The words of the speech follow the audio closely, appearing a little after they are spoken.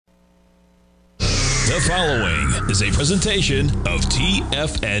The following is a presentation of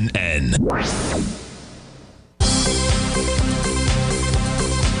TFNN.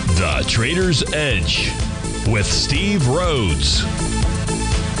 The Trader's Edge with Steve Rhodes.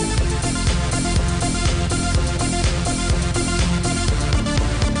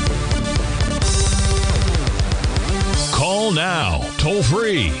 Call now, toll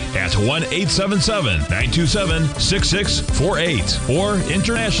free at 1-877-927-6648 or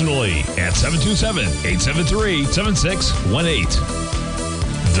internationally at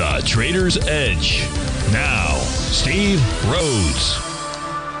 727-873-7618. The Trader's Edge. Now, Steve Rhodes.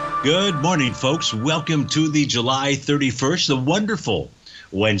 Good morning, folks. Welcome to the July 31st, the wonderful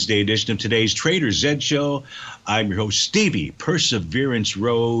Wednesday edition of today's Trader's Edge Show. I'm your host, Stevie Perseverance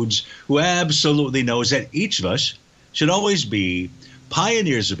Rhodes, who absolutely knows that each of us should always be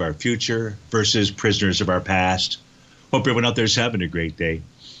pioneers of our future versus prisoners of our past. Hope everyone out there is having a great day.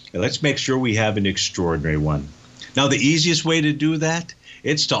 And let's make sure we have an extraordinary one. Now, the easiest way to do that,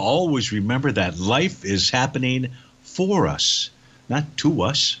 it's to always remember that life is happening for us, not to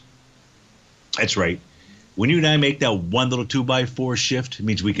us. That's right. When you and I make that one little 2x4 shift, it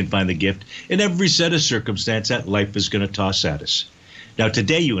means we can find the gift in every set of circumstance that life is going to toss at us. Now,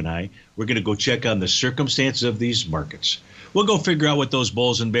 today, you and I, we're going to go check on the circumstances of these markets. We'll go figure out what those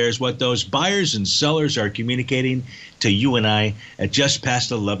bulls and bears, what those buyers and sellers are communicating to you and I at just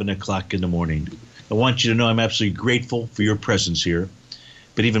past 11 o'clock in the morning. I want you to know I'm absolutely grateful for your presence here.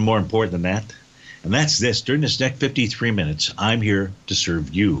 But even more important than that, and that's this, during this next 53 minutes, I'm here to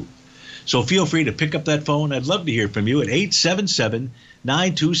serve you. So feel free to pick up that phone. I'd love to hear from you at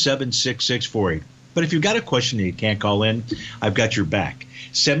 877-927-6648. But if you've got a question and you can't call in, I've got your back.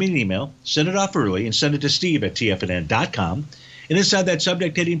 Send me an email, send it off early, and send it to steve@tfnn.com. And inside that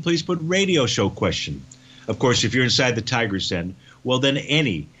subject heading, please put radio show question. Of course, if you're inside the Tiger's Den, well, then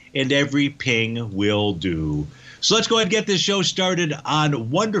any and every ping will do. So let's go ahead and get this show started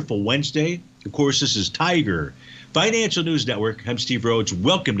on wonderful Wednesday. Of course, this is Tiger Financial News Network. I'm Steve Rhodes.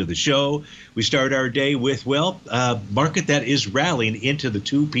 Welcome to the show. We start our day with, market that is rallying into the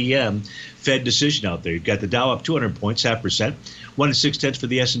 2 p.m. Fed decision out there. You've got the Dow up 200 points, 0.5%. 1 6/10 for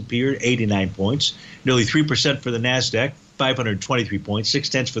the S&P, or 89 points. Nearly 3% for the NASDAQ, 523 points.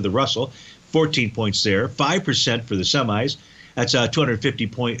 0.6 for the Russell, 14 points there. 5% for the semis. That's a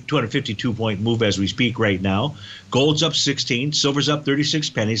 252-point move as we speak right now. Gold's up 16. Silver's up 36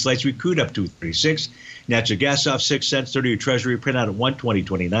 pennies. Light sweet crude up to 36. Natural gas off 6 cents. 30-year Treasury print out at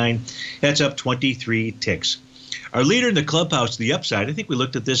 120.29. That's up 23 ticks. Our leader in the clubhouse to the upside, I think we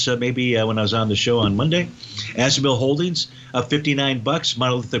looked at this maybe when I was on the show on Monday. Azimil Holdings up 59 bucks.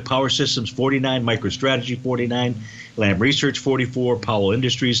 Monolithic Power Systems 49. MicroStrategy 49. Lam Research 44. Powell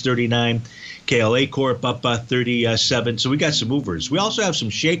Industries 39. KLA Corp up 37. So we got some movers. We also have some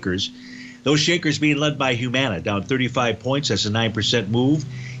shakers. Those shakers being led by Humana, down 35 points. That's a 9% move.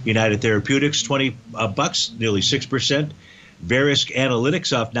 United Therapeutics 20 bucks, nearly 6%. Verisk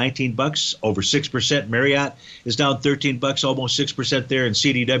Analytics off 19 bucks, over 6%. Marriott is down 13 bucks, almost 6% there. And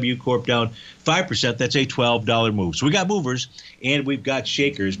CDW Corp down 5%. That's a $12 move. So we got movers and we've got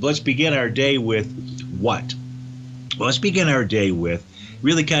shakers. But let's begin our day with what? Well, let's begin our day with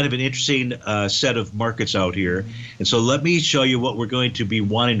really kind of an interesting set of markets out here. And so let me show you what we're going to be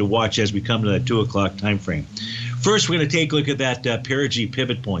wanting to watch as we come to that 2 o'clock time frame. First, we're going to take a look at that Perigee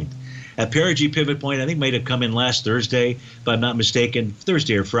pivot point. That Perigee pivot point, I think, might have come in last Thursday, if I'm not mistaken,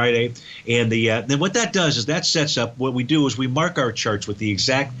 Thursday or Friday. And then what that does is that sets up, what we do is we mark our charts with the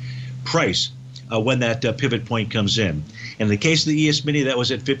exact price when that pivot point comes in. And in the case of the ES Mini, that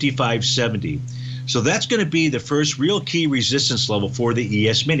was at 55.70. So that's going to be the first real key resistance level for the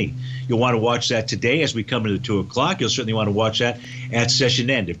ES Mini. You'll want to watch that today as we come into the 2 o'clock. You'll certainly want to watch that at session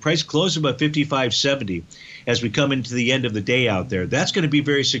end. If price closes about 55.70 as we come into the end of the day out there, that's going to be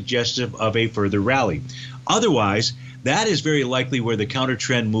very suggestive of a further rally. Otherwise, that is very likely where the counter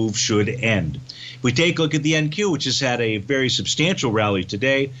trend move should end. If we take a look at the NQ, which has had a very substantial rally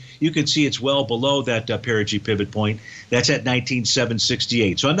today, you can see it's well below that Perigee pivot point. That's at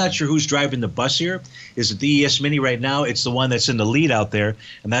 19,768. So I'm not sure who's driving the bus here. Is it the ES Mini right now? It's the one that's in the lead out there,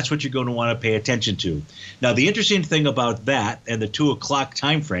 and that's what you're going to want to pay attention to. Now, the interesting thing about that and the 2 o'clock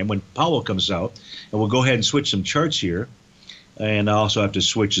time frame when Powell comes out, and we'll go ahead and switch some charts here. And I also have to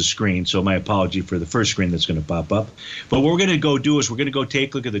switch the screen, so my apology for the first screen that's going to pop up. But what we're going to go do is we're going to go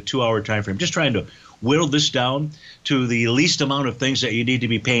take a look at the 2-hour time frame, just trying to whittle this down to the least amount of things that you need to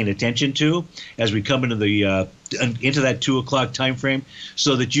be paying attention to as we come into that 2 o'clock time frame,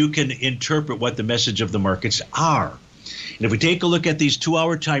 so that you can interpret what the message of the markets are. And if we take a look at these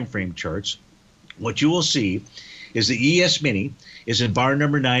 2-hour time frame charts, what you will see is the ES Mini is in bar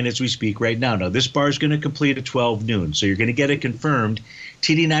number 9 as we speak right now. Now, this bar is going to complete at 12 noon, so you're going to get a confirmed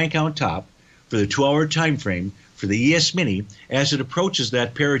TD9 count top for the 2-hour time frame for the ES Mini as it approaches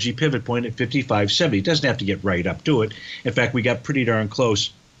that perigee pivot point at 55.70. It doesn't have to get right up to it. In fact, we got pretty darn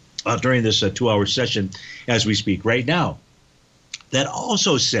close during this 2-hour session as we speak right now. That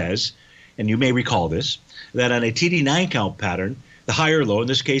also says, and you may recall this, that on a TD9 count pattern, the high or low, in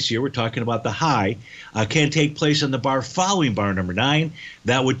this case here, we're talking about the high, can take place on the bar following bar number 9.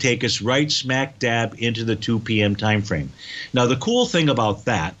 That would take us right smack dab into the 2 p.m. time frame. Now, the cool thing about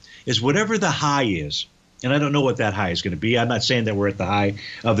that is whatever the high is, and I don't know what that high is going to be. I'm not saying that we're at the high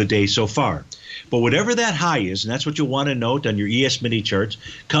of the day so far. But whatever that high is, and that's what you'll want to note on your ES Mini charts,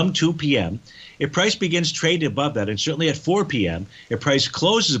 come 2 p.m., if price begins trading above that, and certainly at 4 p.m., if price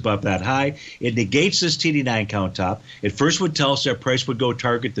closes above that high, it negates this TD9 count top. It first would tell us that price would go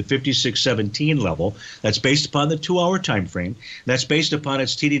target the 56.17 level. That's based upon the 2-hour time frame. That's based upon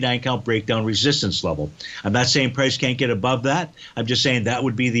its TD9 count breakdown resistance level. I'm not saying price can't get above that. I'm just saying that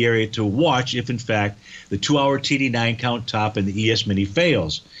would be the area to watch if, in fact, the 2-hour TD9 count top in the ES Mini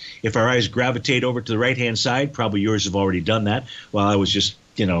fails. If our eyes gravitate over to the right-hand side, probably yours have already done that while I was just,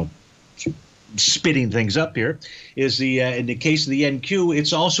 spitting things up here, is the in the case of the NQ,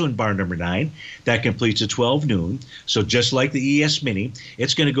 it's also in bar number 9. That completes at 12 noon. So just like the ES Mini,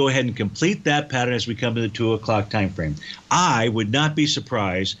 it's going to go ahead and complete that pattern as we come to the 2 o'clock time frame. I would not be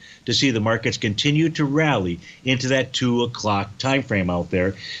surprised to see the markets continue to rally into that 2 o'clock time frame out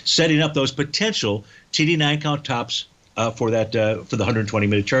there, setting up those potential TD9 count tops for the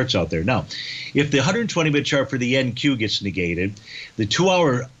 120-minute charts out there. Now, if the 120-minute chart for the NQ gets negated, the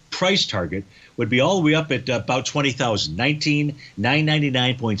 2-hour price target would be all the way up at about 20,000,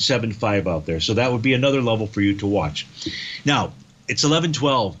 19,999.75 out there. So that would be another level for you to watch. Now, it's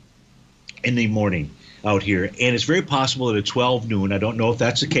 11:12 in the morning out here, and it's very possible that at 12 noon, I don't know if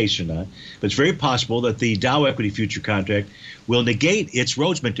that's the case or not, but it's very possible that the Dow equity future contract will negate its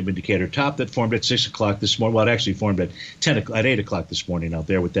Rhodes momentum indicator top that formed at 6 o'clock this morning. Well, it actually formed at 8 o'clock this morning out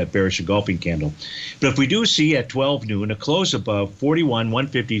there with that bearish engulfing candle. But if we do see at 12 noon a close above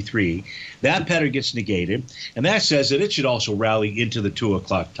 41,153, that pattern gets negated, and that says that it should also rally into the 2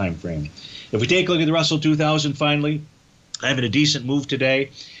 o'clock time frame. If we take a look at the Russell 2000 finally, having a decent move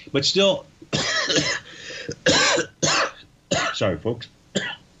today, but still sorry, folks,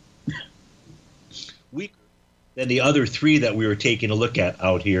 weaker than the other 3 that we were taking a look at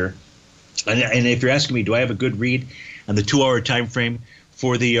out here. And if you're asking me, do I have a good read on the 2-hour time frame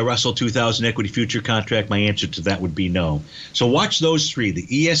for the Russell 2000 equity future contract, my answer to that would be no. So watch those 3,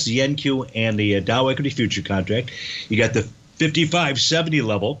 the ES, the NQ, and the Dow equity future contract. You got the 55.70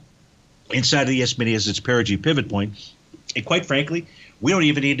 level inside of the ES Mini as its perigee pivot point. And quite frankly, we don't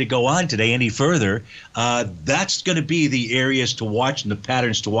even need to go on today any further. That's going to be the areas to watch and the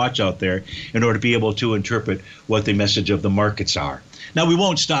patterns to watch out there in order to be able to interpret what the message of the markets are. Now, we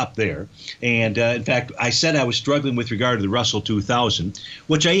won't stop there. And in fact, I said I was struggling with regard to the Russell 2000,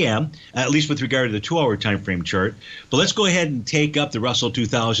 which I am, at least with regard to the 2-hour time frame chart. But let's go ahead and take up the Russell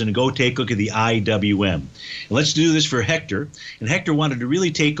 2000 and go take a look at the IWM. And let's do this for Hector. And Hector wanted to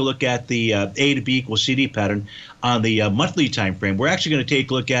really take a look at the A to B equals CD pattern on the monthly time frame. We're actually going to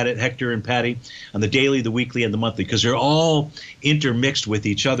take a look at it, Hector and Patty, on the daily, the weekly, and the monthly, because they're all intermixed with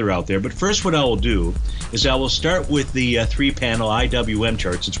each other out there. But first, what I will do is I will start with the 3-panel IWM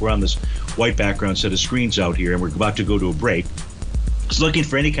chart, since we're on this white background set of screens out here, and we're about to go to a break. It's looking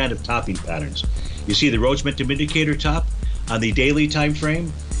for any kind of topping patterns. You see the Rhodes momentum indicator top on the daily time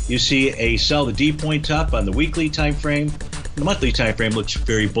frame. You see a sell the D point top on the weekly time frame. The monthly time frame looks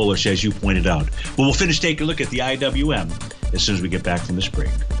very bullish, as you pointed out. But we'll finish taking a look at the IWM as soon as we get back from this break.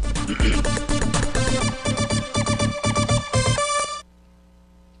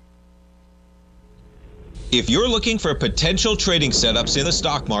 If you're looking for potential trading setups in the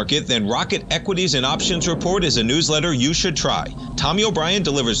stock market, then Rocket Equities and Options Report is a newsletter you should try. Tommy O'Brien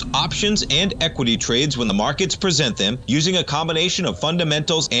delivers options and equity trades when the markets present them, using a combination of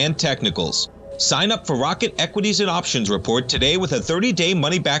fundamentals and technicals. Sign up for Rocket Equities and Options Report today with a 30-day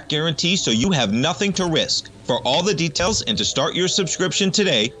money-back guarantee, so you have nothing to risk. For all the details and to start your subscription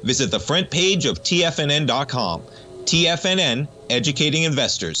today, visit the front page of TFNN.com. TFNN, educating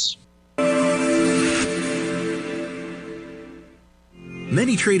investors.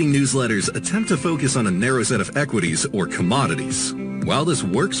 Many trading newsletters attempt to focus on a narrow set of equities or commodities. While this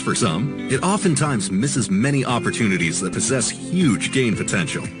works for some, it oftentimes misses many opportunities that possess huge gain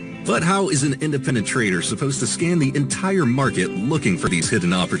potential. But how is an independent trader supposed to scan the entire market looking for these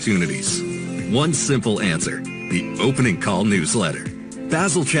hidden opportunities? One simple answer: the Opening Call newsletter.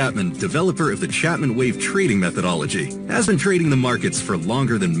 Basil Chapman, developer of the Chapman Wave trading methodology, has been trading the markets for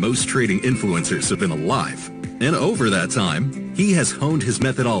longer than most trading influencers have been alive. And over that time, he has honed his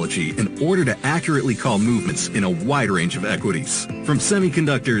methodology in order to accurately call movements in a wide range of equities, from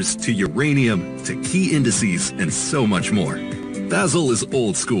semiconductors to uranium to key indices and so much more. Basil is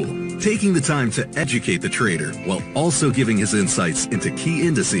old school, taking the time to educate the trader while also giving his insights into key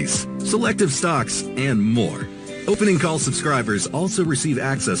indices, selective stocks, and more. Opening call subscribers also receive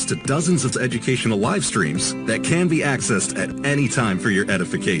access to dozens of educational live streams that can be accessed at any time for your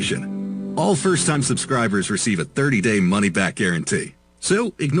edification. All first-time subscribers receive a 30-day money-back guarantee.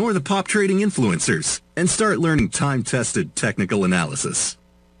 So ignore the pop trading influencers and start learning time-tested technical analysis.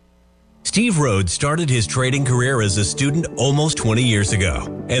 Steve Rhodes started his trading career as a student almost 20 years ago,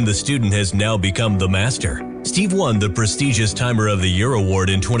 and the student has now become the master. Steve won the prestigious Timer of the Year award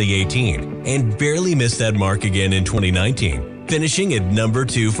in 2018 and barely missed that mark again in 2019, finishing at number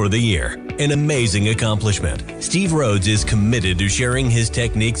 2 for the year. An amazing accomplishment. Steve Rhodes is committed to sharing his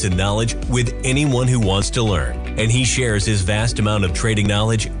techniques and knowledge with anyone who wants to learn, and he shares his vast amount of trading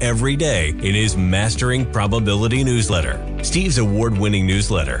knowledge every day in his Mastering Probability newsletter. Steve's award-winning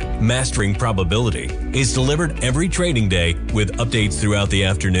newsletter, Mastering Probability, is delivered every trading day with updates throughout the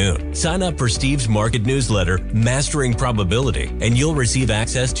afternoon. Sign up for Steve's market newsletter, Mastering Probability, and you'll receive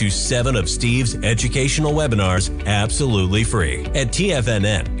access to 7 of Steve's educational webinars absolutely free. At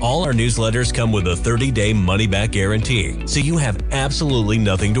TFNN, all our newsletters come with a 30-day money-back guarantee, so you have absolutely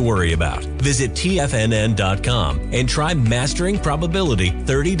nothing to worry about. Visit TFNN.com and try Mastering Probability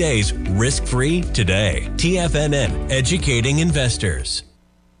 30 days risk-free today. TFNN, educating investors.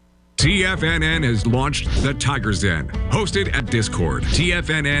 TFNN has launched The Tiger's Den. Hosted at Discord,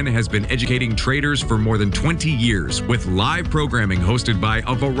 TFNN has been educating traders for more than 20 years with live programming hosted by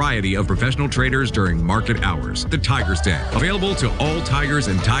a variety of professional traders during market hours. The Tiger's Den, available to all tigers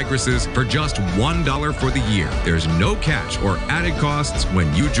and tigresses for just $1 for the year. There's no catch or added costs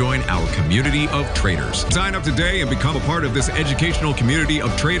when you join our community of traders. Sign up today and become a part of this educational community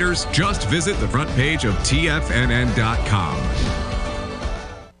of traders. Just visit the front page of TFNN.com.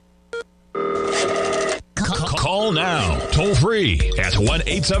 Call now, toll free at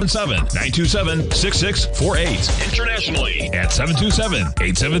 1-877-927-6648. Internationally at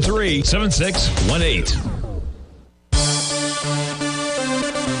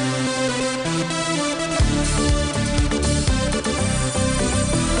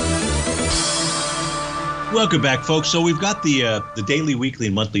Welcome back, folks. So we've got the daily, weekly,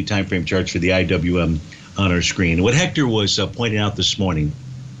 and monthly time frame charts for the IWM on our screen. What Hector was pointing out this morning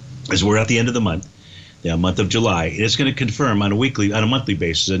is we're at the end of the month. The month of July, it is going to confirm on a monthly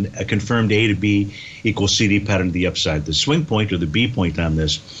basis a confirmed A to B equals CD pattern to the upside. The swing point or the B point on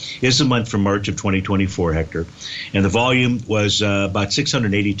this is the month from March of 2024, Hector, and the volume was about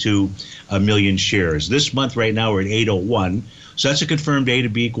 682 million shares. This month right now we're at 801, so that's a confirmed A to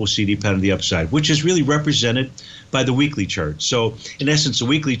B equals CD pattern to the upside, which is really represented by the weekly chart. So in essence, the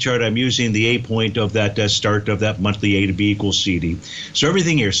weekly chart, I'm using the A point of that start of that monthly A to B equals CD. So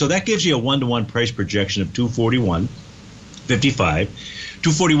everything here. So that gives you a 1-to-1 price projection of 241.55.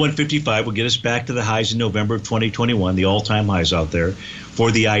 241.55 will get us back to the highs in November of 2021, the all-time highs out there for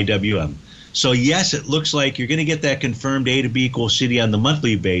the IWM. So yes, it looks like you're going to get that confirmed A to B equals CD on the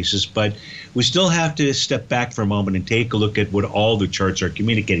monthly basis, but we still have to step back for a moment and take a look at what all the charts are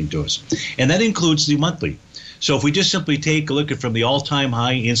communicating to us. And that includes the monthly. So if we just simply take a look at from the all-time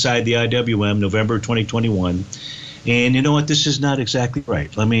high inside the IWM, November 2021, and you know what, this is not exactly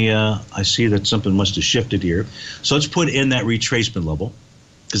right. Let me, I see that something must have shifted here. So let's put in that retracement level,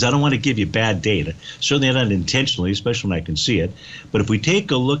 because I don't want to give you bad data. Certainly not intentionally, especially when I can see it. But if we take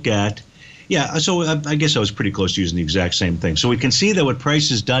a look at, yeah, so I guess I was pretty close to using the exact same thing. So we can see that what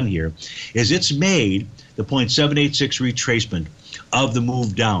price has done here is it's made the 0.786 retracement of the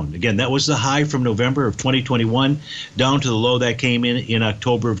move down. Again, that was the high from November of 2021 down to the low that came in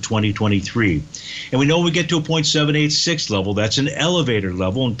October of 2023. And we know we get to a 0.786 level. That's an elevator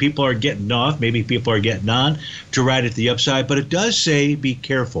level, and people are getting off. Maybe people are getting on to ride at the upside, but it does say be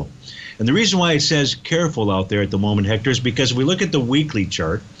careful. And the reason why it says careful out there at the moment, Hector, is because if we look at the weekly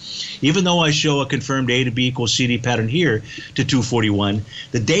chart, even though I show a confirmed A to B equals CD pattern here to 241,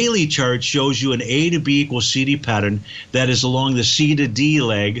 the daily chart shows you an A to B equals CD pattern that is along the C to D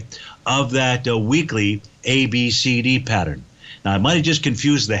leg of that weekly ABCD pattern. Now, I might have just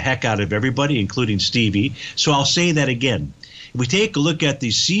confused the heck out of everybody, including Stevie, so I'll say that again. If we take a look at the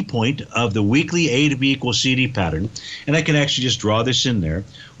C point of the weekly A to B equals CD pattern, and I can actually just draw this in there,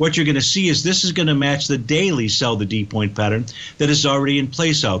 what you're going to see is this is going to match the daily sell the D point pattern that is already in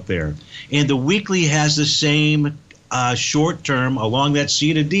place out there. And the weekly has the same short term along that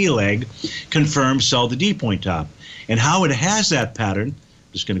C to D leg, confirm sell the D point top. And how it has that pattern,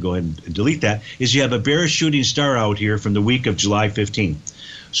 just going to go ahead and delete that, is you have a bearish shooting star out here from the week of July 15th.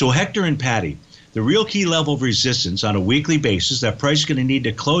 So Hector and Patty, the real key level of resistance on a weekly basis that price is going to need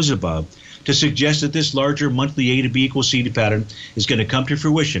to close above to suggest that this larger monthly A to B equals C pattern is going to come to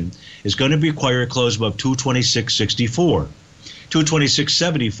fruition is going to require a close above 226.64.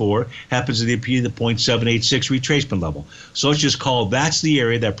 226.74 happens to be the 0.786 retracement level. So let's just call that's the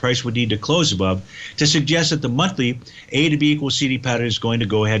area that price would need to close above to suggest that the monthly A to B equals CD pattern is going to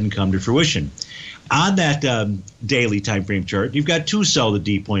go ahead and come to fruition. On that daily time frame chart, you've got two sell the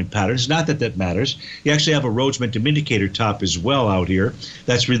D point patterns. Not that that matters. You actually have a Rhodes momentum indicator top as well out here.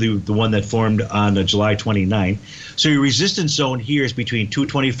 That's really the one that formed on July 29. So your resistance zone here is between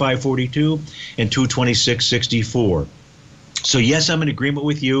 225.42 and 226.64. So yes, I'm in agreement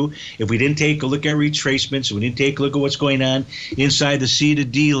with you. If we didn't take a look at retracements, we didn't take a look at what's going on inside the C to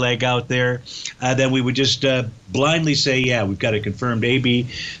D leg out there, then we would just blindly say, yeah, we've got a confirmed AB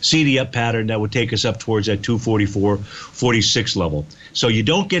CD up pattern that would take us up towards that 244.46 level. So you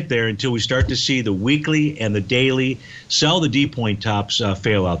don't get there until we start to see the weekly and the daily sell the D point tops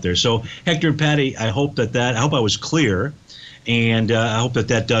fail out there. So Hector and Patty, I hope I was clear. And I hope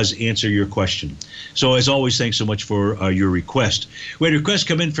that does answer your question. So as always, thanks so much for your request. We had a request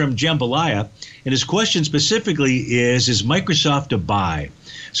come in from Jambalaya, and his question specifically is Microsoft a buy?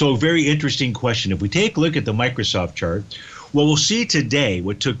 So a very interesting question. If we take a look at the Microsoft chart, what we'll see today,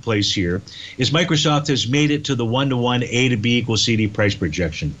 what took place here, is Microsoft has made it to the 1-to-1 A to B equals CD price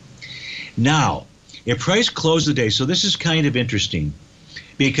projection. Now, if price closed the day, so this is kind of interesting,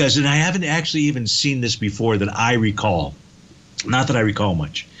 because, and I haven't actually even seen this before that I recall. Not that I recall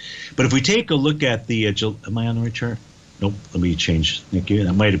much. But if we take a look at the, am I on the right chart? Nope, let me change. Thank you.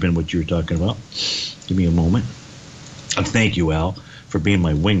 That might have been what you were talking about. Give me a moment. Thank you, Al, for being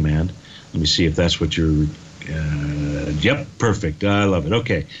my wingman. Let me see if that's what you're, yep, perfect. I love it.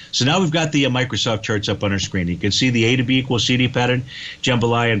 Okay, so now we've got the Microsoft charts up on our screen. You can see the A to B equals CD pattern.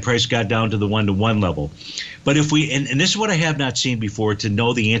 Jambalaya and price got down to the 1-to-1 level. But if we, and this is what I have not seen before to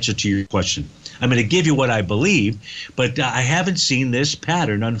know the answer to your question. I'm going to give you what I believe, but I haven't seen this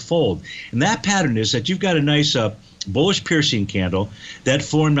pattern unfold. And that pattern is that you've got a nice bullish piercing candle that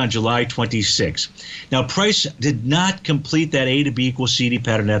formed on July 26. Now, price did not complete that A to B equals CD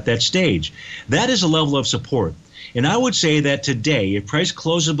pattern at that stage. That is a level of support. And I would say that today, if price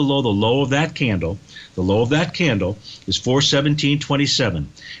closes below the low of that candle, the low of that candle is 417.27.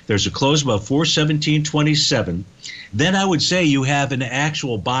 There's a close above 417.27. Then I would say you have an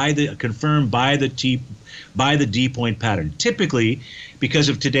actual confirmed by the D point pattern. Typically, because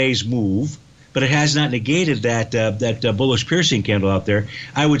of today's move, but it has not negated that bullish piercing candle out there.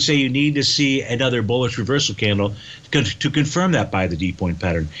 I would say you need to see another bullish reversal candle to confirm that by the D point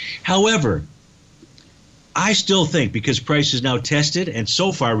pattern. However, I still think because price is now tested and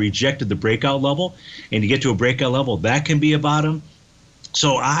so far rejected the breakout level, and to get to a breakout level, that can be a bottom.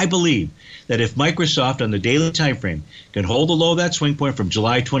 So I believe that if Microsoft on the daily time frame can hold the low of that swing point from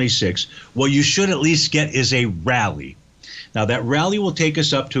July 26, what you should at least get is a rally. Now that rally will take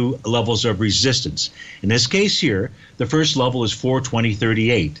us up to levels of resistance. In this case here, the first level is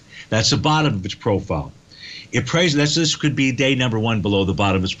 420.38. That's the bottom of its profile. If price, this could be day number one below the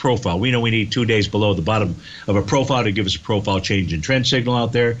bottom of its profile. We know we need 2 days below the bottom of a profile to give us a profile change in trend signal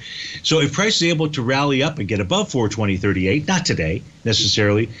out there. So if price is able to rally up and get above 420.38, not today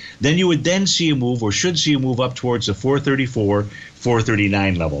necessarily, then you would then see a move or should see a move up towards the 434,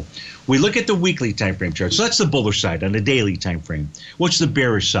 439 level. We look at the weekly time frame chart. So that's the bullish side on the daily time frame. What's the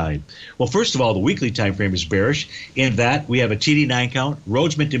bearish side? Well, first of all, the weekly time frame is bearish in that we have a TD9 count,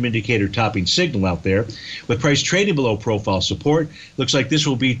 Rhodes momentum indicator topping signal out there with price trading below profile support. Looks like this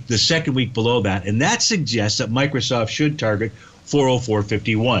will be the second week below that, and that suggests that Microsoft should target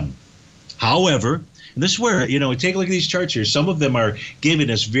 404.51. However, and this is where, take a look at these charts here. Some of them are giving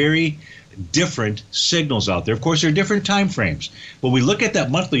us very different signals out there. Of course, there are different time frames. But we look at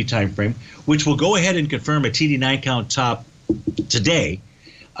that monthly time frame, which will go ahead and confirm a TD9 count top today.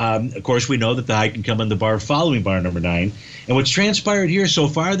 Of course, we know that the high can come in the bar following bar number 9. And what's transpired here so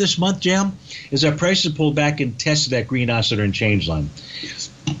far this month, Jam, is that price has pulled back and tested that green oscillator and change line.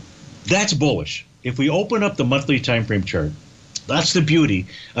 That's bullish. If we open up the monthly time frame chart, that's the beauty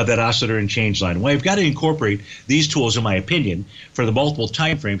of that oscillator and change line. Well, you've got to incorporate these tools, in my opinion, for the multiple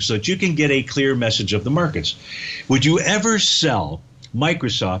time frames so that you can get a clear message of the markets. Would you ever sell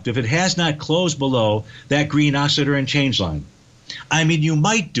Microsoft if it has not closed below that green oscillator and change line? I mean, you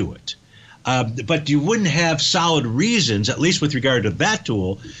might do it, but you wouldn't have solid reasons, at least with regard to that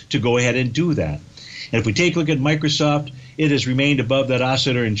tool, to go ahead and do that. And if we take a look at Microsoft, it has remained above that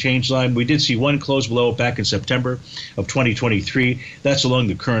oscillator and change line. We did see one close below it back in September of 2023. That's along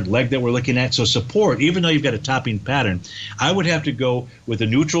the current leg that we're looking at. So support, even though you've got a topping pattern, I would have to go with a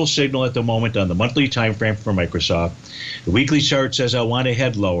neutral signal at the moment on the monthly time frame for Microsoft. The weekly chart says I want to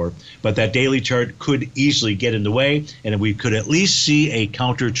head lower, but that daily chart could easily get in the way, and we could at least see a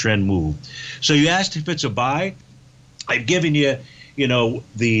counter trend move. So you asked if it's a buy. I've given you, the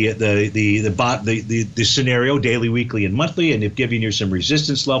scenario, daily, weekly, and monthly, and have given you some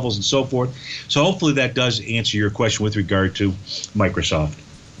resistance levels and so forth. So hopefully that does answer your question with regard to Microsoft.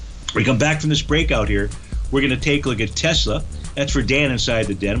 We come back from this breakout here. We're going to take a look at Tesla. That's for Dan inside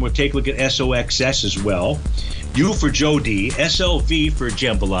the den. We'll take a look at SOXS as well. U for Joe D. SLV for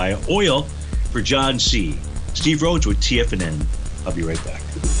Jambalaya. Oil for John C. Steve Rhodes with TFNN. I'll be right back.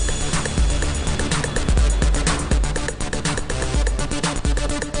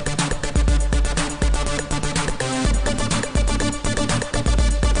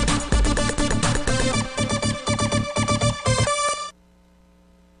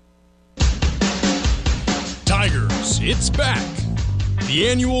 It's back. The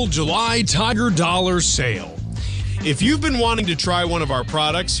annual July Tiger Dollar Sale. If you've been wanting to try one of our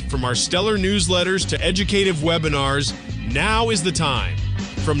products, from our stellar newsletters to educative webinars, now is the time.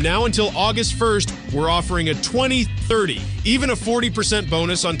 From now until August 1st, we're offering a 20, 30, even a 40%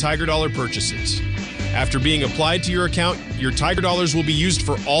 bonus on Tiger Dollar purchases. After being applied to your account, your Tiger Dollars will be used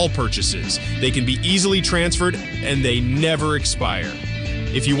for all purchases. They can be easily transferred, and they never expire.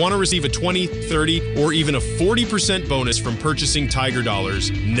 If you want to receive a 20, 30, or even a 40% bonus from purchasing Tiger Dollars,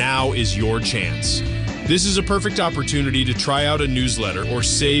 now is your chance. This is a perfect opportunity to try out a newsletter or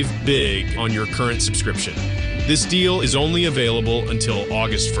save big on your current subscription. This deal is only available until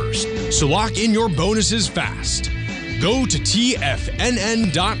August 1st, so lock in your bonuses fast. Go to TFNN.com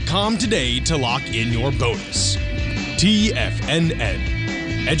today to lock in your bonus. TFNN,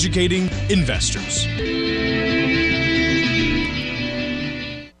 educating investors.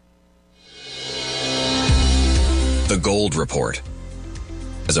 The Gold Report.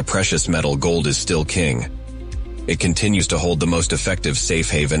 As a precious metal, gold is still king. It continues to hold the most effective safe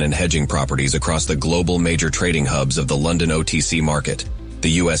haven and hedging properties across the global major trading hubs of the London OTC market,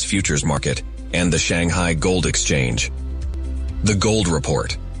 the U.S. futures market, and the Shanghai Gold Exchange. The Gold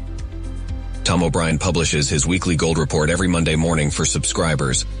Report. Tom O'Brien publishes his weekly gold report every Monday morning for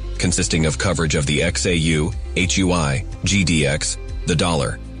subscribers, consisting of coverage of the XAU, HUI, GDX, the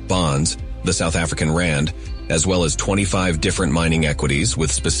dollar, bonds, the South African rand, as well as 25 different mining equities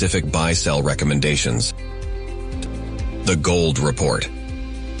with specific buy-sell recommendations. The Gold Report.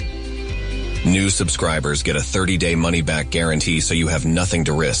 New subscribers get a 30-day money-back guarantee, so you have nothing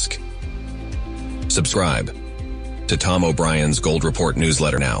to risk. Subscribe to Tom O'Brien's Gold Report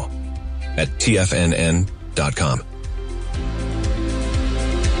newsletter now at TFNN.com.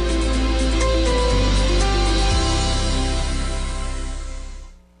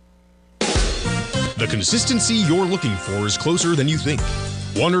 The consistency you're looking for is closer than you think.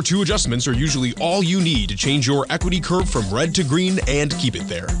 One or two adjustments are usually all you need to change your equity curve from red to green and keep it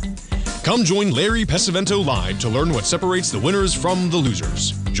there. Come join Larry Pesavento live to learn what separates the winners from the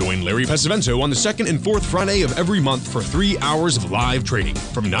losers. Join Larry Pesavento on the second and fourth Friday of every month for 3 hours of live trading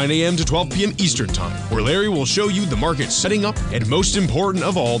from 9 a.m. to 12 p.m. Eastern Time, where Larry will show you the market setting up and, most important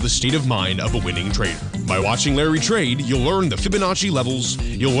of all, the state of mind of a winning trader. By watching Larry trade, you'll learn the Fibonacci levels,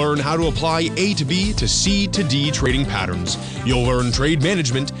 you'll learn how to apply A to B to C to D trading patterns, you'll learn trade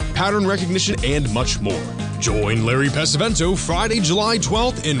management, pattern recognition, and much more. Join Larry Pesavento Friday, July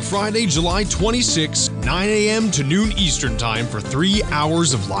 12th and Friday, July 26th, 9 a.m. to noon Eastern Time for 3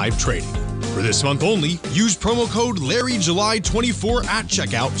 hours of live trading. For this month only, use promo code LarryJuly24 at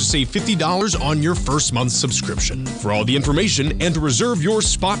checkout to save $50 on your first month's subscription. For all the information and to reserve your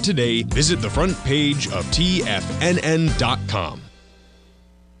spot today, visit the front page of TFNN.com.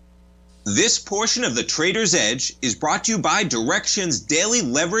 This portion of the Trader's Edge is brought to you by Direxion's daily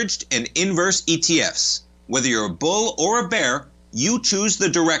leveraged and inverse ETFs. Whether you're a bull or a bear, you choose the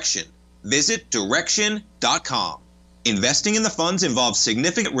direction. Visit Direxion.com. Investing in the funds involves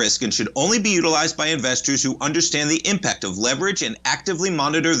significant risk and should only be utilized by investors who understand the impact of leverage and actively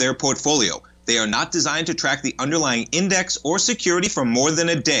monitor their portfolio. They are not designed to track the underlying index or security for more than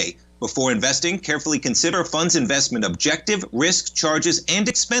a day. Before investing, carefully consider a fund's investment objective, risk, charges, and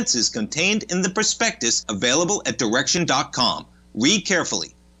expenses contained in the prospectus available at Direxion.com. Read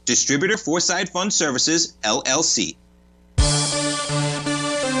carefully. Distributor Foreside Fund Services, LLC.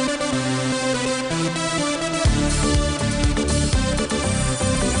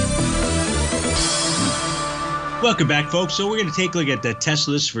 Welcome back, folks. So we're going to take a look at the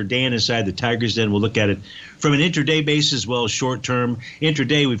Teslas for Dan inside the Tigers Den. We'll look at it from an intraday basis as well as short-term.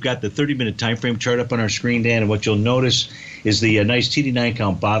 Intraday, we've got the 30-minute time frame chart up on our screen, Dan, and what you'll notice is the nice TD9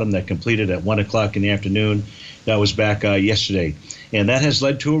 count bottom that completed at 1 o'clock in the afternoon. That was back yesterday, and that has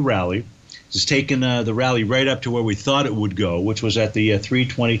led to a rally. It's taken the rally right up to where we thought it would go, which was at the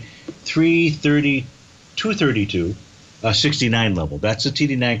 232, 69 level. That's the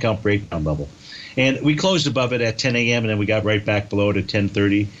TD9 count breakdown level. And we closed above it at 10 a.m., and then we got right back below it at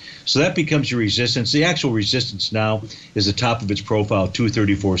 10:30. So that becomes your resistance. The actual resistance now is the top of its profile,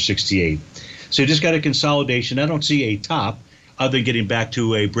 234.68. So you just got a consolidation. I don't see a top other than getting back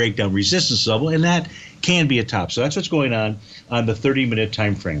to a breakdown resistance level, and that can be a top. So that's what's going on the 30-minute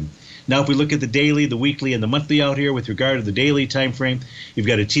time frame. Now, if we look at the daily, the weekly, and the monthly out here with regard to the daily time frame, you've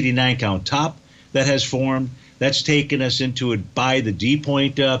got a TD9 count top that has formed. That's taken us into a buy the D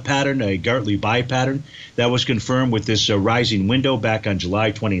point pattern, a Gartley buy pattern. That was confirmed with this rising window back on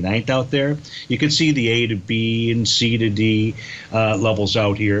July 29th out there. You can see the A to B and C to D levels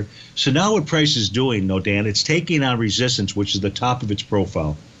out here. So now what price is doing, though, Dan, it's taking on resistance, which is the top of its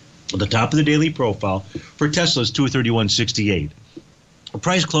profile. The top of the daily profile for Tesla is 231.68. The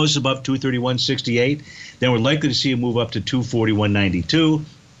price closes above 231.68, then we're likely to see a move up to 241.92.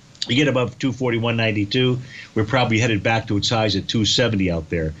 You get above 241.92, we're probably headed back to its highs at 270 out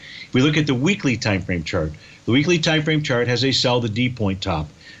there. If we look at the weekly time frame chart, the weekly time frame chart has a sell the D point top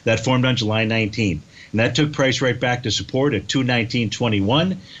that formed on July 19th. And that took price right back to support at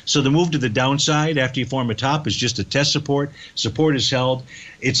 219.21. So the move to the downside after you form a top is just a test support. Support is held.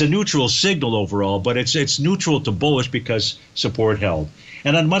 It's a neutral signal overall, but it's neutral to bullish because support held.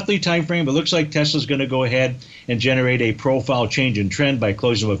 And on monthly time frame, it looks like Tesla's going to go ahead and generate a profile change in trend by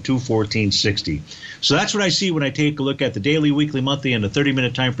closing of 214.60. So that's what I see when I take a look at the daily, weekly, monthly, and the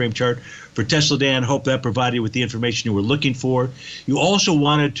 30-minute time frame chart for Tesla, Dan. Hope that provided you with the information you were looking for. You also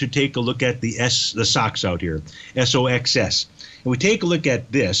wanted to take a look at the SOX out here, SOXS. And we take a look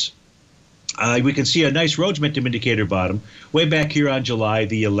at this. We can see a nice Rhodes momentum indicator bottom way back here on July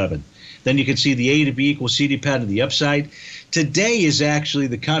the 11th. Then you can see the A to B equals CD pattern to the upside. Today is actually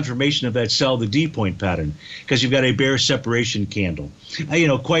the confirmation of that sell the D point pattern because you've got a bear separation candle.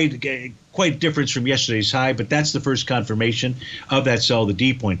 Quite difference from yesterday's high, but that's the first confirmation of that sell the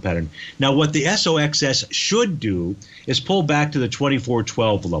D point pattern. Now, what the SOXS should do is pull back to the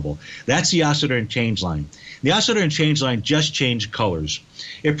 2412 level. That's the oscillator and change line. The oscillator and change line just changed colors.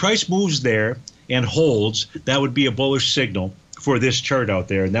 If price moves there and holds, that would be a bullish signal for this chart out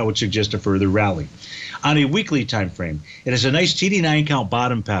there, and that would suggest a further rally. On a weekly time frame, it has a nice TD9 count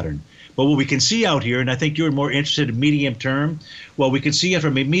bottom pattern. But what we can see out here, and I think you're more interested in medium term, well, we can see it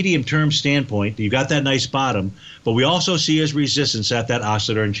from a medium term standpoint. You got that nice bottom, but we also see as resistance at that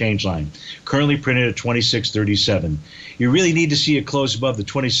oscillator and change line, currently printed at 26.37. You really need to see it close above the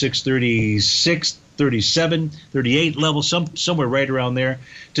 26.36, 37, 38 level, somewhere right around there,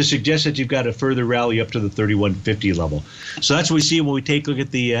 to suggest that you've got a further rally up to the 31.50 level. So that's what we see when we take a look at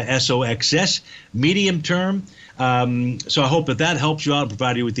the SOXS medium term. So I hope that helps you out and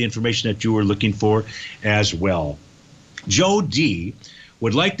provided you with the information that you were looking for as well. Joe D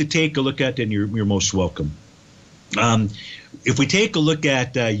would like to take a look at, and you're most welcome. If we take a look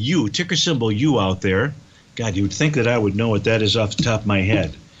at U, ticker symbol U out there, God, you would think that I would know what that is off the top of my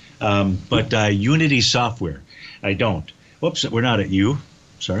head. But Unity Software, I don't. Whoops, we're not at U.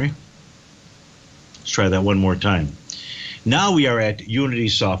 Sorry. Let's try that one more time. Now we are at Unity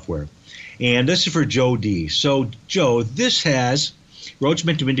Software. And this is for Joe D. So, Joe, this has Rhodes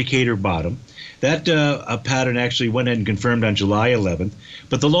momentum indicator bottom. That pattern actually went ahead and confirmed on July 11th.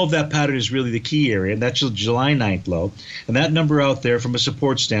 But the low of that pattern is really the key area, and that's the July 9th low. And that number out there from a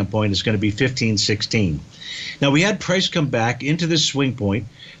support standpoint is going to be 15.16. Now, we had price come back into this swing point.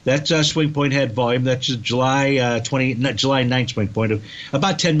 That swing point had volume. That's July 9th swing point of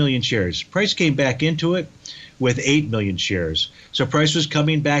about 10 million shares. Price came back into it with 8 million shares. So price was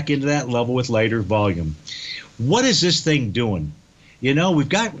coming back into that level with lighter volume. What is this thing doing? You know, we've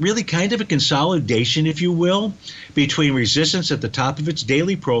got really kind of a consolidation, if you will, between resistance at the top of its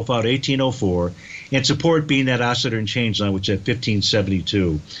daily profile at 1804 and support being that oscillator and change line, which is at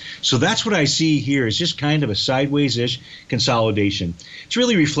 1572. So that's what I see here is just kind of a sideways-ish consolidation. It's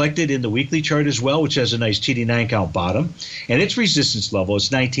really reflected in the weekly chart as well, which has a nice TD9 count bottom, and its resistance level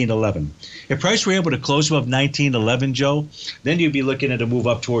is 1911. If price were able to close above 1911, Joe, then you'd be looking at a move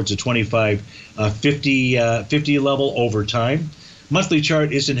up towards the 2550 level over time. Monthly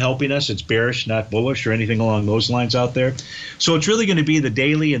chart isn't helping us. It's bearish, not bullish or anything along those lines out there. So it's really going to be the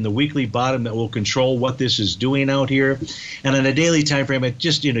daily and the weekly bottom that will control what this is doing out here. And on a daily time frame, it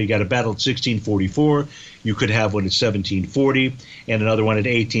just, you got a battle at 1644. You could have one at 1740 and another one at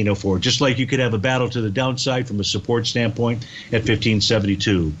 1804. Just like you could have a battle to the downside from a support standpoint at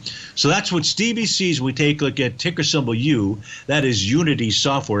 1572. So that's what Stevie sees when we take a look at ticker symbol U. That is Unity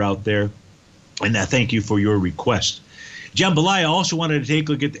Software out there. And I thank you for your request. Jambalaya also wanted to take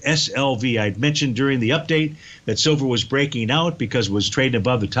a look at the SLV. I mentioned during the update that silver was breaking out because it was trading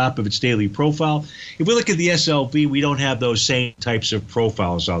above the top of its daily profile. If we look at the SLV, we don't have those same types of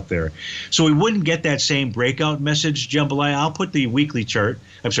profiles out there. So we wouldn't get that same breakout message, Jambalaya. I'll put the weekly chart.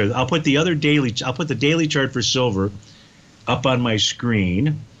 I'm sorry, I'll put the daily chart for silver up on my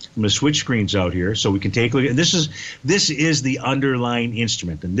screen. I'm going to switch screens out here so we can take a look. And this is the underlying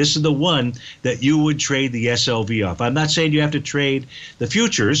instrument, and this is the one that you would trade the SLV off. I'm not saying you have to trade the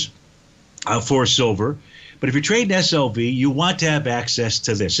futures for silver, but if you're trading SLV, you want to have access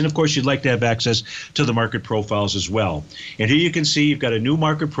to this. And, of course, you'd like to have access to the market profiles as well. And here you can see you've got a new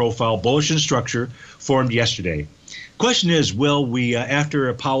market profile, bullish in structure, formed yesterday. Question is, will we, after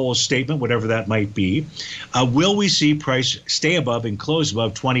a Powell's statement, whatever that might be, will we see price stay above and close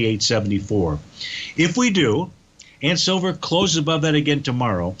above 28.74? If we do, and silver closes above that again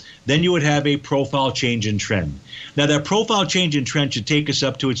tomorrow, then you would have a profile change in trend. Now, that profile change in trend should take us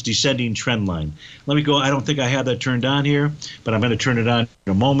up to its descending trend line. Let me go. I don't think I have that turned on here, but I'm going to turn it on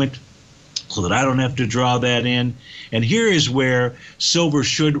in a moment so that I don't have to draw that in. And here is where silver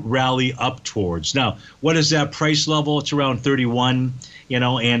should rally up towards. Now, what is that price level? It's around 31,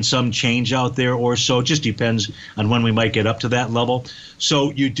 and some change out there or so. It just depends on when we might get up to that level.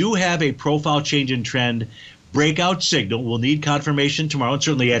 So you do have a profile change in trend breakout signal. We'll need confirmation tomorrow, and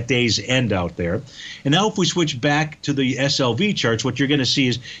certainly at day's end out there. And now if we switch back to the SLV charts, what you're going to see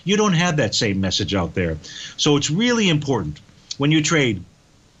is you don't have that same message out there. So it's really important when you trade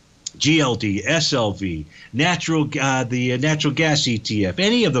GLD, SLV, the natural gas ETF,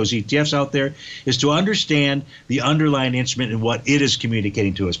 any of those ETFs out there, is to understand the underlying instrument and what it is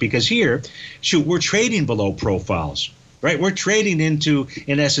communicating to us. Because here, we're trading below profiles, right? We're trading into,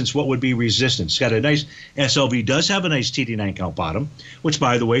 in essence, what would be resistance. It's got a nice, SLV does have a nice TD9 count bottom, which,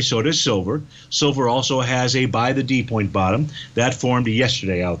 by the way, so does silver. Silver also has a buy the D point bottom. That formed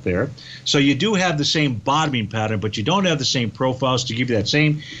yesterday out there. So you do have the same bottoming pattern, but you don't have the same profiles to give you that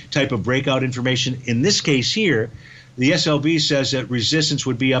same type of breakout information. In this case here, the SLV says that resistance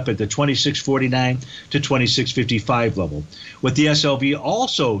would be up at the 26.49 to 26.55 level. What the SLV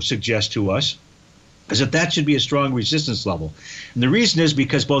also suggests to us is that should be a strong resistance level. And the reason is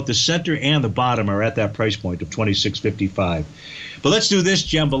because both the center and the bottom are at that price point of 26.55. But let's do this,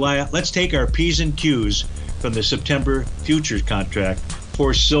 Jambalaya. Let's take our P's and Q's from the September futures contract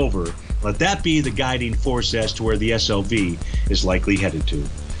for silver. Let that be the guiding force as to where the SLV is likely headed to.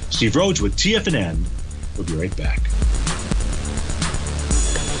 Steve Rhodes with TFNN. We'll be right back.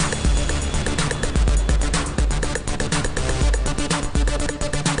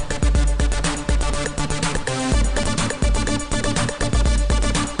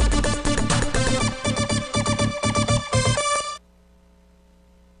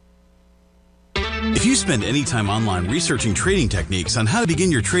 If you spend any time online researching trading techniques on how to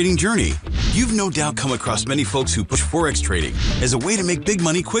begin your trading journey, you've no doubt come across many folks who push Forex trading as a way to make big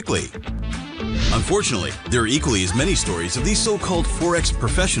money quickly. Unfortunately, there are equally as many stories of these so-called Forex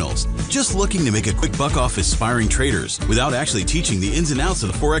professionals just looking to make a quick buck off aspiring traders without actually teaching the ins and outs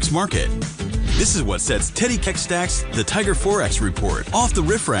of the Forex market. This is what sets Teddy Keckstack's The Tiger Forex Report off the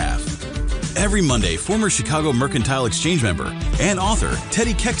riffraff. Every Monday, former Chicago Mercantile Exchange member and author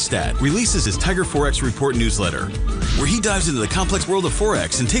Teddy Keckstack releases his Tiger Forex Report newsletter, where he dives into the complex world of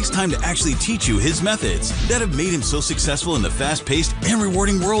Forex and takes time to actually teach you his methods that have made him so successful in the fast-paced and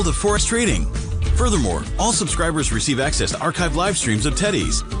rewarding world of Forex trading. Furthermore, all subscribers receive access to archived live streams of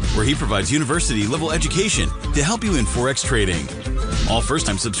Teddy's, where he provides university-level education to help you in Forex trading. All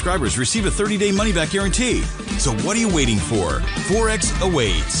first-time subscribers receive a 30-day money-back guarantee. So what are you waiting for? Forex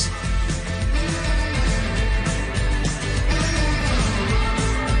awaits.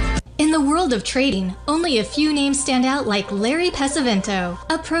 In the world of trading, only a few names stand out like Larry Pesavento,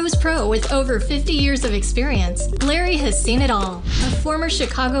 a pro's pro with over 50 years of experience. Larry has seen it all. A former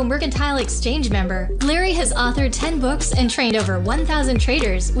Chicago Mercantile Exchange member, Larry has authored 10 books and trained over 1,000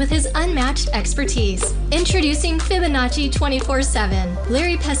 traders with his unmatched expertise. Introducing Fibonacci 24/7,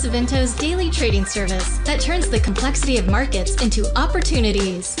 Larry Pesavento's daily trading service that turns the complexity of markets into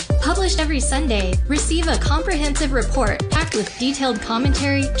opportunities. Published every Sunday, receive a comprehensive report packed with detailed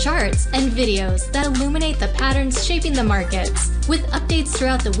commentary, charts, and videos that illuminate the patterns shaping the markets. with updates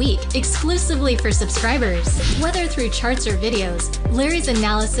throughout the week exclusively for subscribers. Whether through charts or videos, Larry's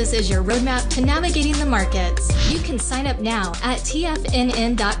analysis is your roadmap to navigating the markets. You can sign up now at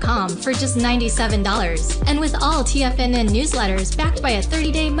TFNN.com for just $97. And with all TFNN newsletters backed by a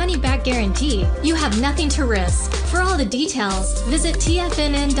 30-day money-back guarantee, you have nothing to risk. For all the details, visit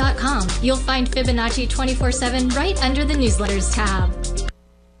TFNN.com. You'll find Fibonacci 24/7 right under the newsletters tab.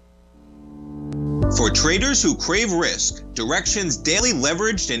 For traders who crave risk, Direxion's daily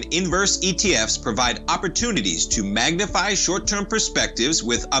leveraged and inverse ETFs provide opportunities to magnify short-term perspectives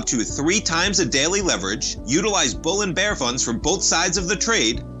with up to 3 times a daily leverage, utilize bull and bear funds from both sides of the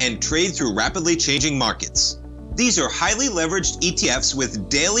trade, and trade through rapidly changing markets. These are highly leveraged ETFs with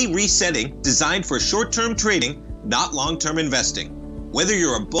daily resetting designed for short-term trading, not long-term investing. Whether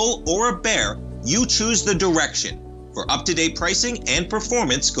you're a bull or a bear, you choose the Direxion. For up-to-date pricing and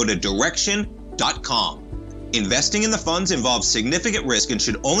performance, go to Direxion.com. Investing in the funds involves significant risk and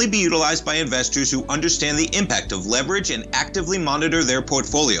should only be utilized by investors who understand the impact of leverage and actively monitor their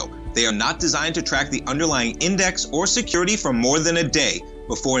portfolio. They are not designed to track the underlying index or security for more than a day.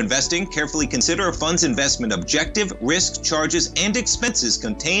 Before investing, carefully consider a fund's investment objective, risk, charges, and expenses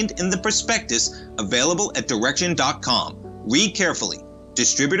contained in the prospectus available at Direxion.com. Read carefully.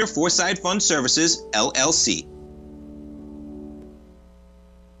 Distributor Foreside Fund Services, LLC.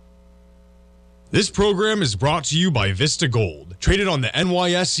 This program is brought to you by Vista Gold, traded on the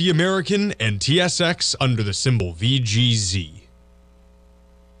NYSE American and TSX under the symbol VGZ.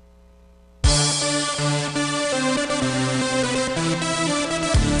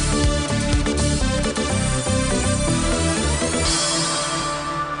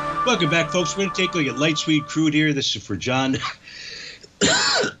 Welcome back, folks. We're going to take a look at light sweet crude here. This is for John.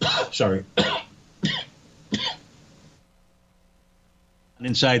 Sorry.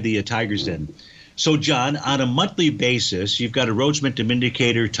 Inside the Tiger's Den. So, John, on a monthly basis, you've got a Rhodes Momentum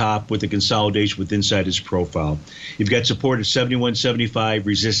Indicator top with a consolidation with inside its profile. You've got support at 71.75,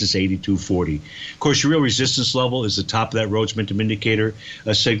 resistance 82.40. Of course, your real resistance level is the top of that Rhodes Momentum Indicator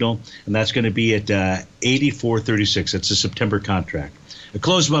signal, and that's going to be at 84.36. That's a September contract. A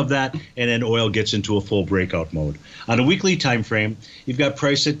close above that, and then oil gets into a full breakout mode. On a weekly time frame, you've got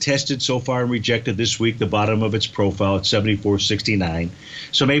price that tested so far and rejected this week the bottom of its profile at 74.69.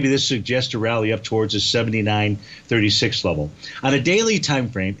 So maybe this suggests a rally up towards the 79.36 level. On a daily time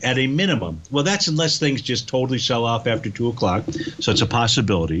frame, at a minimum, well, that's unless things just totally sell off after 2 o'clock, so it's a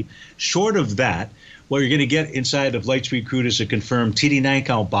possibility. Short of that, what you're going to get inside of light sweet crude is a confirmed TD9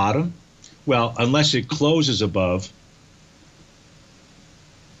 count bottom. Well, unless it closes above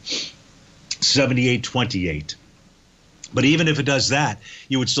 78.28. But even if it does that,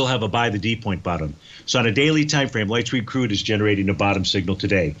 you would still have a buy the D point bottom. So on a daily time frame, light sweet crude is generating a bottom signal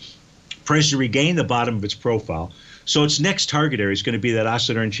today. Price to regain the bottom of its profile. So its next target area is going to be that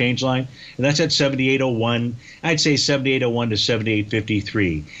oscillator and change line, and that's at 78.01. I'd say 78.01 to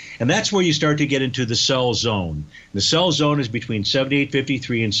 78.53. And that's where you start to get into the sell zone. The sell zone is between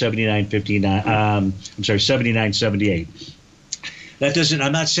 78.53 and 79.78. That doesn't,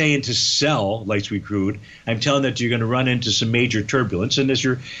 I'm not saying to sell light sweet crude. I'm telling that you're going to run into some major turbulence. And as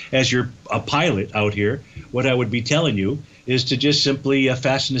you're a pilot out here, what I would be telling you is to just simply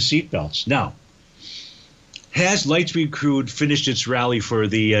fasten the seatbelts. Now, has light sweet crude finished its rally for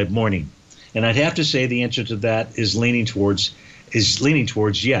the morning? And I'd have to say the answer to that is leaning towards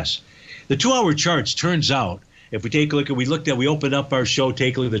yes. The 2-hour charts, turns out, if we take a look at, we opened up our show,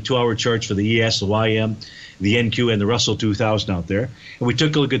 take a look at the 2-hour charts for the ES, the YM, the NQ, and the Russell 2000 out there, and we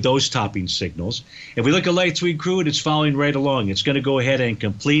took a look at those topping signals. If we look at light sweet crude, it's following right along. It's going to go ahead and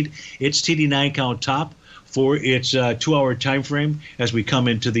complete its TD9 count top for its 2-hour time frame as we come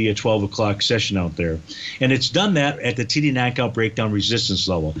into the 12 o'clock session out there. And it's done that at the TD9 count breakdown resistance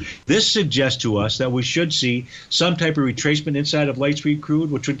level. This suggests to us that we should see some type of retracement inside of light sweet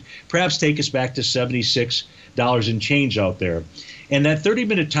crude, which would perhaps take us back to $76 and change out there. And that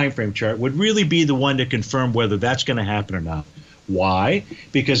 30-minute time frame chart would really be the one to confirm whether that's going to happen or not. Why?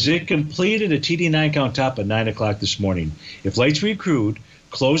 Because it completed a TD9 count top at 9 o'clock this morning. If light sweet crude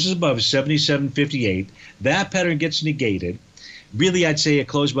closes above 77.58, that pattern gets negated. Really, I'd say it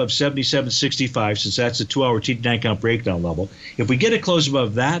closed above 77.65 since that's a 2-hour TD9 count breakdown level. If we get a close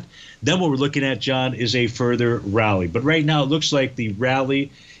above that, then what we're looking at, John, is a further rally. But right now, it looks like the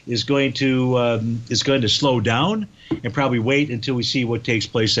rally is going to slow down and probably wait until we see what takes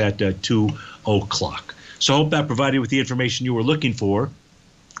place at 2 o'clock. So I hope that provided you with the information you were looking for.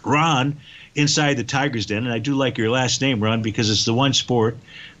 Ron, inside the Tiger's Den, and I do like your last name, Ron, because it's the one sport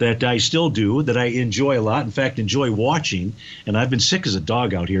that I still do, that I enjoy a lot, in fact, enjoy watching. And I've been sick as a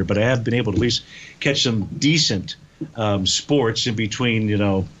dog out here, but I have been able to at least catch some decent sports in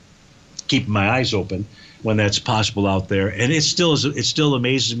between, keeping my eyes open when that's possible out there. And it still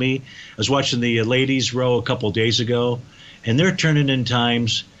amazes me. I was watching the ladies row a couple days ago, and they're turning in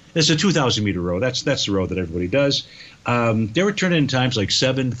times. It's a 2,000 meter row. That's the row that everybody does. They were turning in times like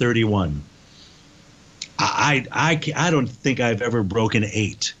 7:31. I don't think I've ever broken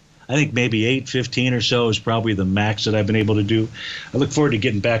 8. I think maybe 8:15 or so is probably the max that I've been able to do. I look forward to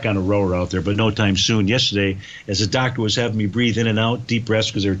getting back on a rower out there, but no time soon. Yesterday, as the doctor was having me breathe in and out, deep breaths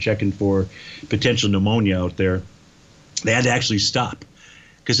because they were checking for potential pneumonia out there, they had to actually stop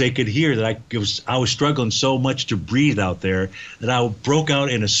because they could hear that I was struggling so much to breathe out there that I broke out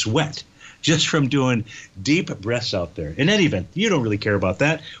in a sweat just from doing deep breaths out there. In any event, you don't really care about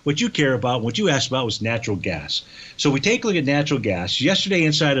that. What you care about, what you asked about, was natural gas. So we take a look at natural gas. Yesterday,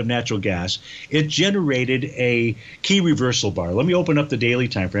 inside of natural gas, it generated a key reversal bar. Let me open up the daily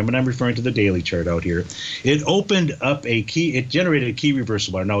time frame, and I'm referring to the daily chart out here. It generated a key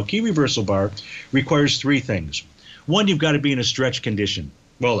reversal bar. Now, a key reversal bar requires 3 things. One, you've got to be in a stretch condition.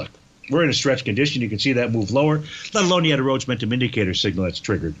 Well, look, we're in a stretch condition. You can see that move lower, let alone you had a Rhodes momentum indicator signal that's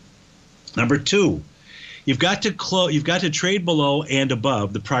triggered. Number 2, you've got to trade below and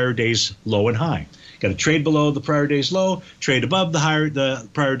above the prior day's low and high. Got to trade below the prior day's low, trade above the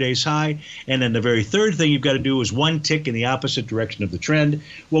prior day's high, and then the very third thing you've got to do is one tick in the opposite direction of the trend.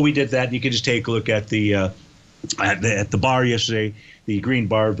 Well, we did that. You can just take a look at the bar yesterday, the green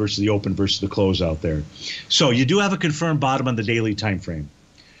bar versus the open versus the close out there. So you do have a confirmed bottom on the daily time frame.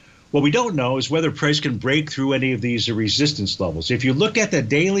 What we don't know is whether price can break through any of these resistance levels. If you look at the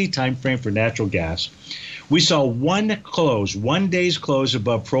daily time frame for natural gas, we saw one day's close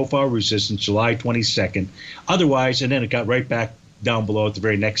above profile resistance July 22nd. Otherwise, and then it got right back down below it the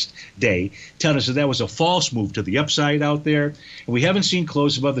very next day, telling us that was a false move to the upside out there. And we haven't seen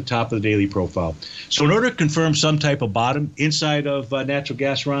close above the top of the daily profile. So in order to confirm some type of bottom inside of natural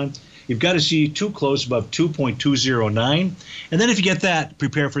gas, Ron, you've got to see 2 close above 2.209. And then if you get that,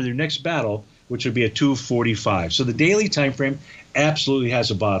 prepare for your next battle, which would be at 245. So the daily time frame absolutely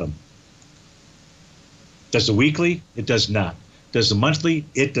has a bottom. Does the weekly? It does not. Does the monthly?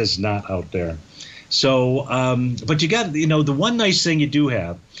 It does not out there. So, but you got, the one nice thing you do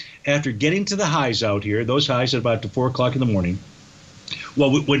have, after getting to the highs out here, those highs at about 4 o'clock in the morning,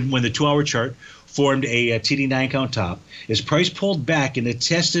 well, when the 2-hour chart formed a TD9 count top, is price pulled back and it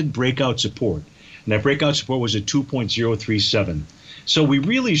tested breakout support. And that breakout support was at 2.037. So we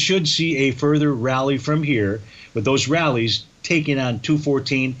really should see a further rally from here, with those rallies taking on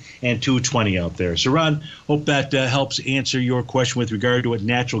 214 and 220 out there. So, Ron, hope that helps answer your question with regard to what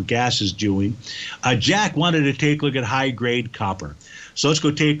natural gas is doing. Jack wanted to take a look at high-grade copper. So let's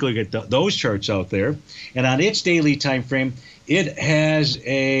go take a look at those charts out there. And on its daily time frame, it has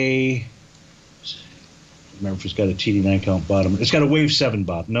a... remember if it's got a TD9 count bottom. It's got a wave 7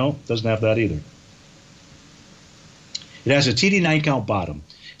 bottom. No, doesn't have that either. It has a TD9 count bottom.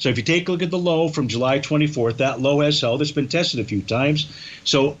 So if you take a look at the low from July 24th, that low has held. It's been tested a few times.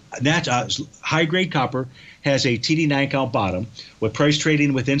 So that high-grade copper has a TD9 count bottom with price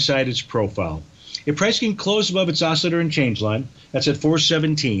trading with inside its profile. If price can close above its oscillator and change line, that's at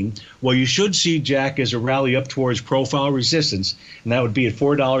 417, well, you should see, Jack, as a rally up towards profile resistance, and that would be at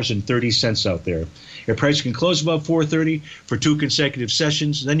 $4.30 out there. If price can close above 430 for 2 consecutive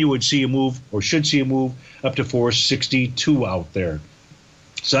sessions, then you would see a move, or should see a move, up to 462 out there.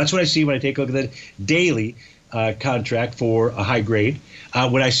 So that's what I see when I take a look at the daily contract for a high grade.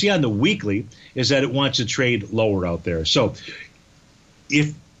 What I see on the weekly is that it wants to trade lower out there. So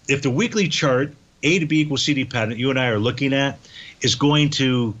if the weekly chart, A to B equals C dependent, you and I are looking at, is going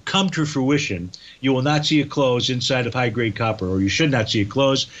to come to fruition, you will not see a close inside of high-grade copper, or you should not see a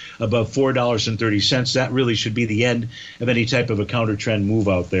close above $4.30. That really should be the end of any type of a counter-trend move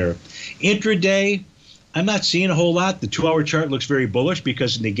out there. Intraday, I'm not seeing a whole lot. The 2-hour chart looks very bullish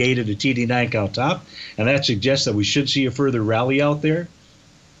because it negated a TD9 count top, and that suggests that we should see a further rally out there.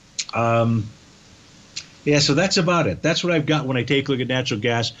 Yeah, so that's about it. That's what I've got when I take a look at natural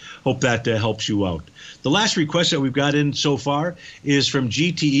gas. Hope that helps you out. The last request that we've got in so far is from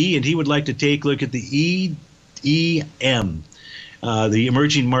GTE, and he would like to take a look at the EEM, the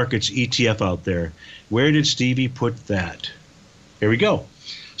Emerging Markets ETF out there. Where did Stevie put that? Here we go.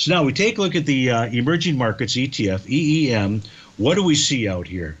 So now we take a look at the Emerging Markets ETF, EEM. What do we see out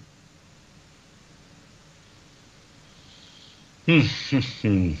here?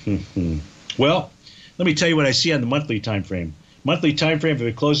 Well, let me tell you what I see on the monthly time frame. Monthly time frame, if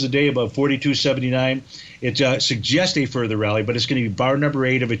it closes the day above 42.79, it suggests a further rally, but it's going to be bar number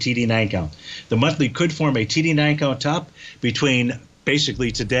 8 of a TD9 count. The monthly could form a TD9 count top between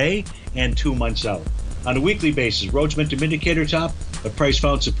basically today and 2 months out. On a weekly basis, Rhodes momentum indicator top, the price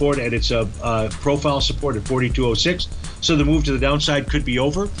found support at its profile support at 42.06. So the move to the downside could be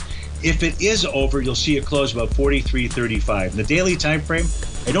over. If it is over, you'll see it close about 43.35. In the daily time frame,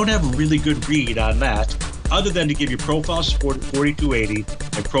 I don't have a really good read on that, other than to give you profile support at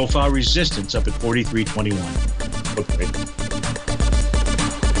 42.80 and profile resistance up at 43.21. Okay.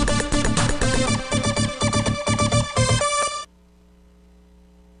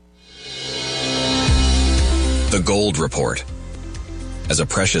 The Gold Report. As a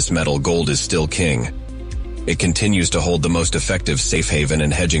precious metal, gold is still king. It continues to hold the most effective safe haven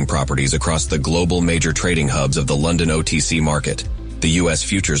and hedging properties across the global major trading hubs of the London OTC market, the U.S.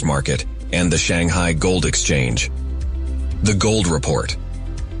 futures market, and the Shanghai Gold Exchange. The Gold Report.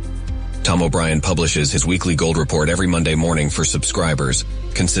 Tom O'Brien publishes his weekly gold report every Monday morning for subscribers,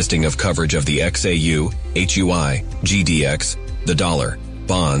 consisting of coverage of the XAU, HUI, GDX, the dollar,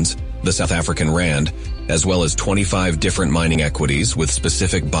 bonds, the South African rand, as well as 25 different mining equities with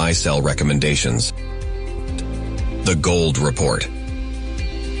specific buy-sell recommendations. The Gold Report.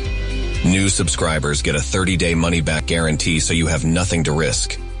 New subscribers get a 30-day money-back guarantee, so you have nothing to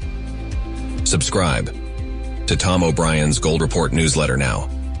risk. Subscribe to Tom O'Brien's Gold Report newsletter now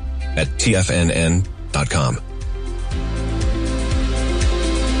at TFNN.com.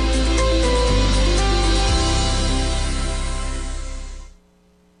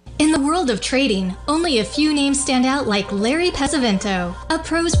 In the world of trading, only a few names stand out like Larry Pesavento. A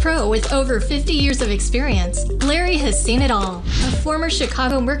pro's pro with over 50 years of experience, Larry has seen it all. A former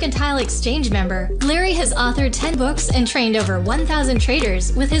Chicago Mercantile Exchange member, Larry has authored 10 books and trained over 1,000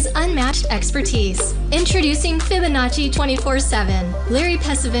 traders with his unmatched expertise. Introducing Fibonacci 24/7, Larry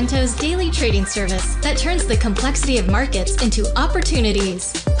Pesavento's daily trading service that turns the complexity of markets into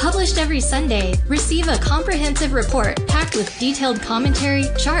opportunities. Published every Sunday, receive a comprehensive report packed with detailed commentary,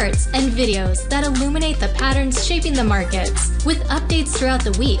 charts, and videos that illuminate the patterns shaping the markets, with updates throughout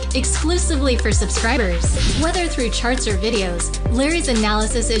the week exclusively for subscribers. Whether through charts or videos, Larry's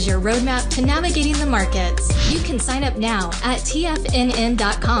analysis is your roadmap to navigating the markets. You can sign up now at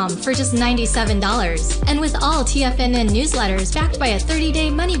TFNN.com for just $97. And with all TFNN newsletters backed by a 30-day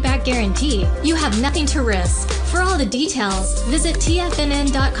money-back guarantee, you have nothing to risk. For all the details, visit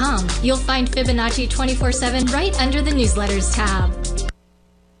TFNN.com. You'll find Fibonacci 24/7 right under the newsletters tab.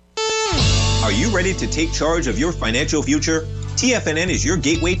 Are you ready to take charge of your financial future? TFNN is your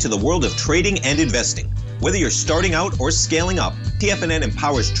gateway to the world of trading and investing. Whether you're starting out or scaling up, TFNN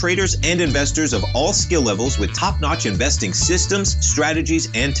empowers traders and investors of all skill levels with top-notch investing systems, strategies,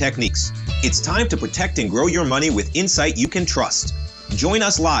 and techniques. It's time to protect and grow your money with insight you can trust. Join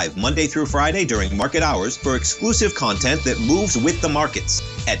us live Monday through Friday during market hours for exclusive content that moves with the markets.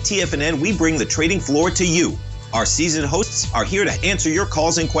 At TFNN, we bring the trading floor to you. Our seasoned hosts are here to answer your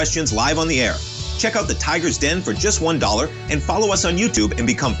calls and questions live on the air. Check out the Tiger's Den for just $1 and follow us on YouTube and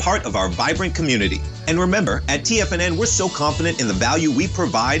become part of our vibrant community. And remember, at TFNN, we're so confident in the value we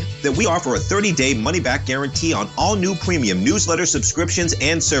provide that we offer a 30-day money-back guarantee on all new premium newsletter subscriptions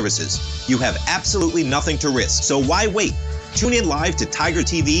and services. You have absolutely nothing to risk, so why wait? Tune in live to Tiger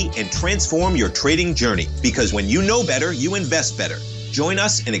TV and transform your trading journey, because when you know better, you invest better. Join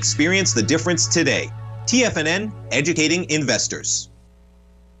us and experience the difference today. TFNN, educating investors.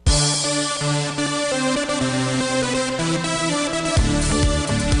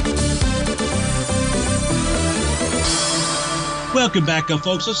 Welcome back,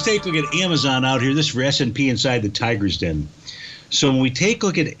 folks. Let's take a look at Amazon out here. This is for S&P inside the Tiger's Den. So when we take a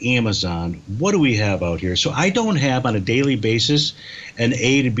look at Amazon, what do we have out here? So I don't have on a daily basis an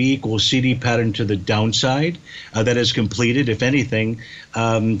A to B equals CD pattern to the downside that is completed. If anything,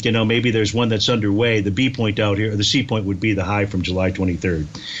 maybe there's one that's underway. The B point out here, or the C point would be the high from July 23rd.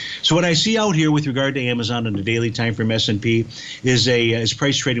 So what I see out here with regard to Amazon on the daily time frame S&P is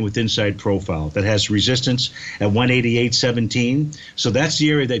price trading with inside profile that has resistance at 188.17. So that's the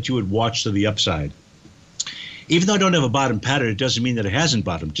area that you would watch to the upside. Even though I don't have a bottom pattern, it doesn't mean that it hasn't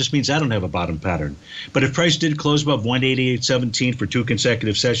bottomed. It just means I don't have a bottom pattern. But if price did close above 188.17 for 2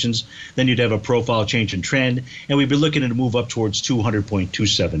 consecutive sessions, then you'd have a profile change in trend, and we'd be looking at a move up towards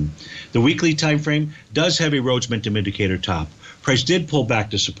 200.27. The weekly time frame does have a Rhodes momentum indicator top. Price did pull back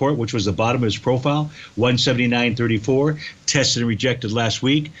to support, which was the bottom of his profile, 179.34, tested and rejected last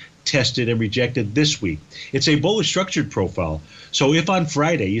week, tested and rejected this week. It's a bullish structured profile. So if on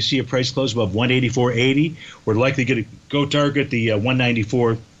Friday you see a price close above 184.80, we're likely going to go target the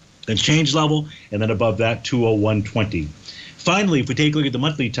 194 and change level, and then above that 201.20. Finally, if we take a look at the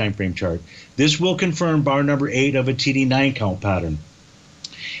monthly time frame chart, this will confirm bar number 8 of a TD9 count pattern.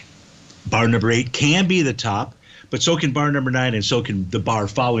 Bar number 8 can be the top, but so can bar number 9, and so can the bar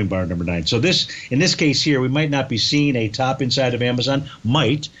following bar number 9. So in this case here, we might not be seeing a top inside of Amazon,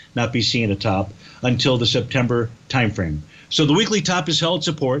 might not be seeing a top until the September timeframe. So the weekly top is held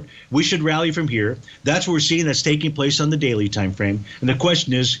support. We should rally from here. That's what we're seeing that's taking place on the daily time frame. And the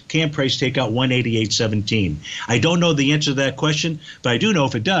question is, can price take out 188.17? I don't know the answer to that question, but I do know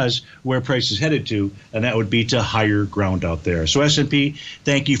if it does, where price is headed to, and that would be to higher ground out there. So S&P,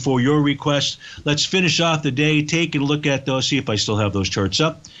 thank you for your request. Let's finish off the day. Take a look at those. See if I still have those charts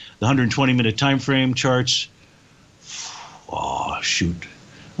up. The 120-minute time frame charts. Oh, shoot.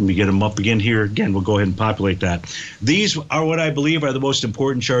 Let me get them up again here. Again, we'll go ahead and populate that. These are what I believe are the most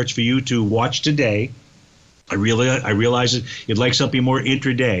important charts for you to watch today. I realize that you'd like something more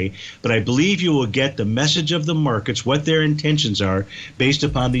intraday, but I believe you will get the message of the markets, what their intentions are, based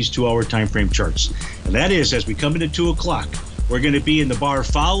upon these 2-hour time frame charts. And that is, as we come into 2 o'clock, we're going to be in the bar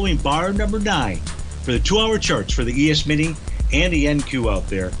following bar number 9 for the 2-hour charts for the ES Mini and the NQ out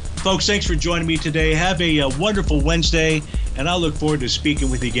there. Folks, thanks for joining me today. Have a wonderful Wednesday, and I'll look forward to speaking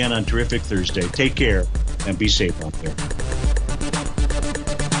with you again on Terrific Thursday. Take care and be safe out there.